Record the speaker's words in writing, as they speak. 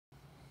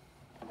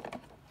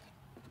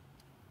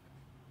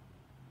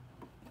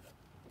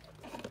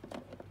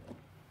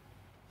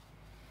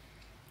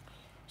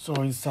So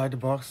inside the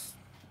box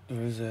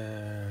there is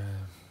a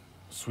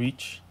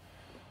switch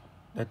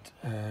that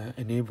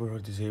enable or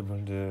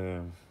disable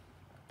the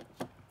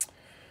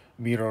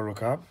mirror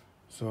lookup.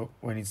 So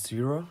when it's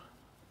 0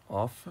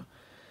 off,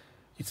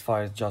 it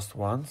fires just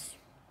once.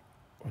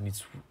 When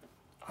it's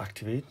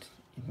activate,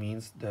 it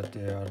means that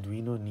the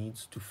Arduino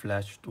needs to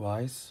flash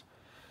twice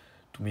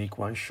to make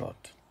one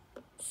shot.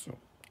 So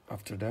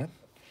after that,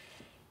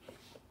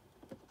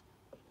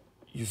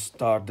 you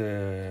start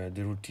the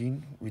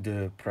routine with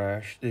the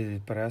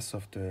press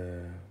of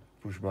the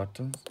push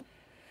buttons.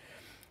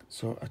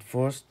 So at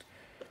first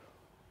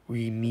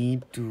we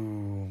need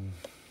to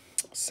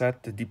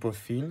set the depot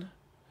field.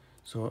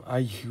 So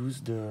I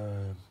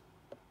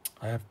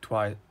have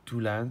two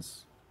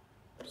LANs,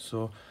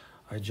 so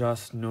I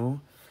just know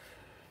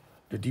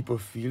the depot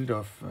field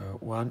of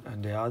one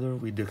and the other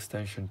with the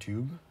extension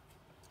tube.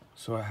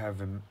 So I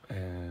have a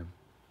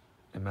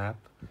map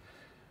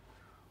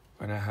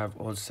and I have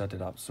all set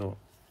it up. So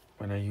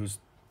when I use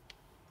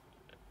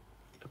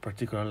a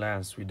particular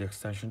lens with the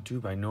extension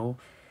tube, I know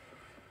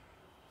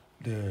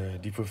the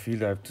depot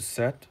field I have to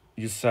set.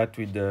 You set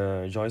with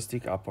the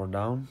joystick up or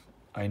down.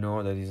 I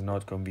know that is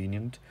not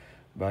convenient,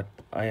 but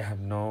I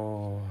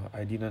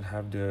didn't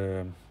have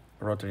the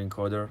rotary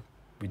encoder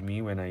with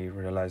me when I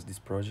realized this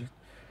project,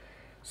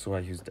 so I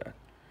used that.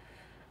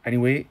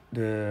 Anyway,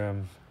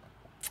 the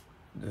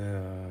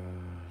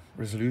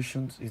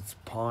resolution is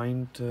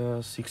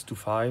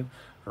 0.625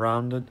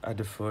 rounded at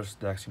the first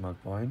decimal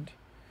point.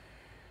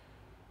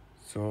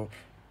 So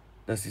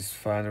this is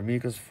 500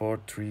 microns for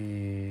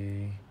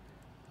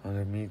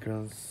 300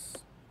 microns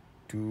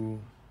to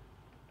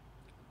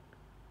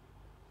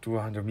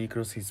 200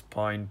 microns is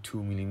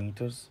 0.2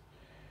 millimeters.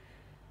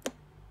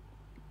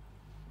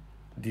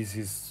 This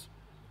is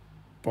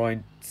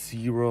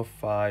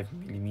 0.05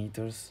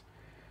 millimeters.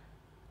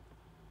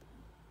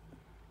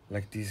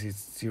 Like this is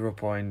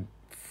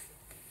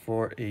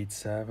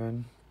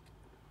 0.487,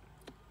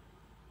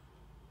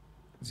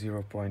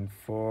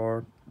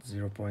 0.4,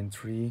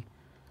 0.3,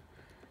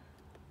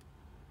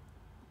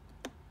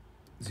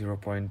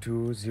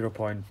 0.2,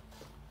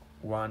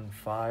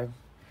 0.15.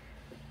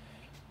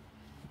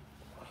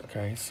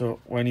 Okay, so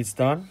when it's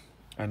done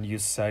and you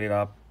set it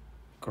up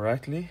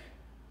correctly,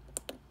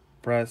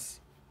 press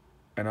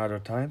another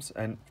times,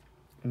 and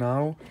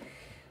now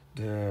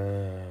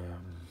the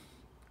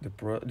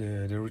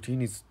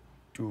routine is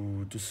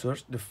to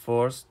search the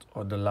first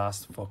or the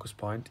last focus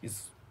point.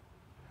 Is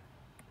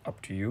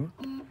up to you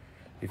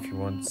if you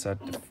want to set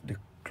the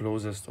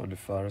closest or the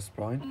farthest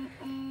point.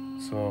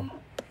 So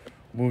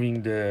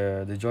moving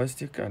the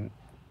joystick, and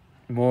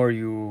more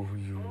you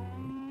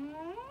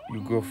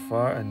go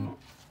far and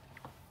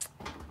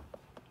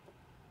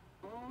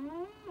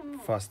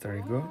faster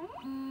you go.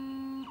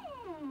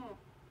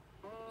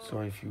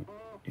 So if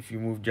you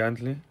move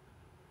gently,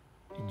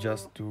 it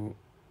just do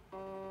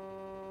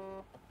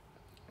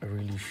a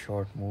really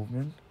short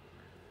movement.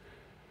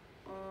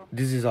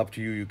 This is up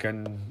to you. You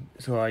can.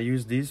 So I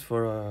use this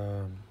for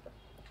a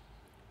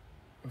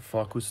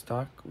focus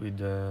stack with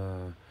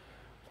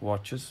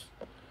watches,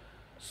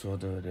 so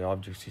the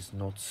object is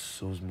not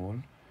so small.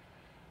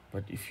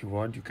 But if you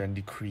want, you can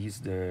decrease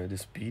the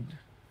speed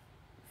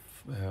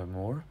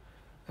more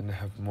and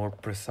have more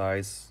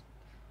precise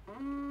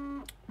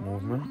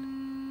movement.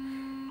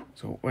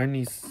 So when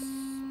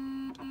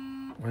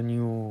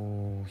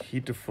you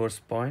hit the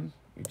first point,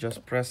 you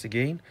just press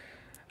again,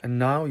 and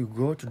now you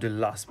go to the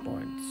last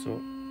point. So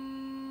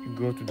you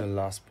go to the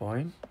last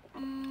point,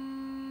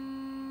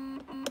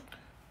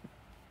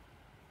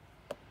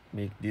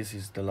 make this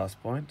is the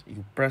last point,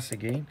 you press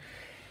again.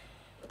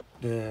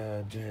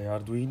 The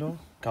Arduino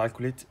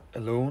calculate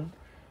alone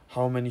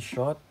how many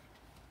shots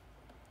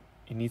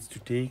it needs to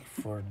take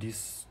for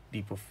this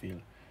depot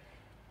field.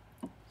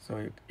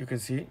 So you can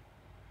see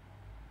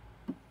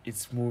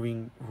it's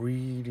moving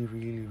really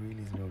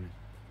slowly.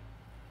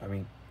 I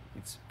mean,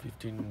 it's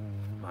 15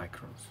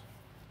 microns.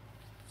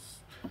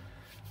 It's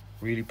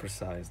really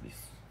precise.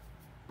 This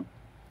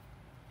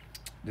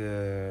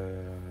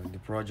the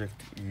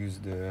project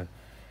used an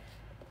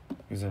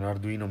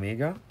Arduino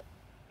Mega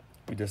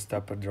with a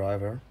stepper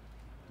driver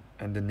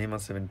and the NEMA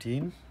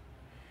 17.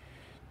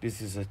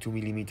 This is a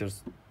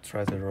 2mm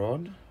threaded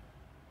rod.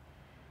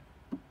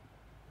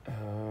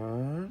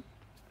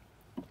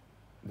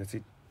 That's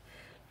it.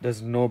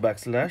 There's no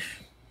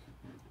backslash,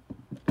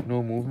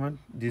 no movement.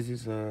 This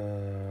is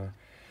a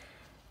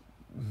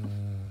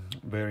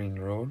bearing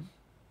rod.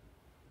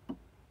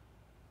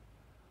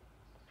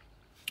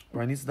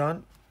 When it's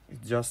done,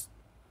 it just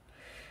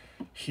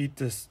hit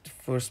the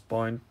first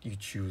point you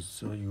choose,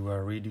 so you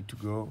are ready to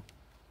go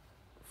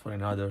for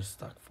another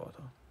stock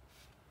photo.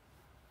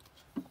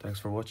 Thanks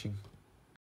for watching.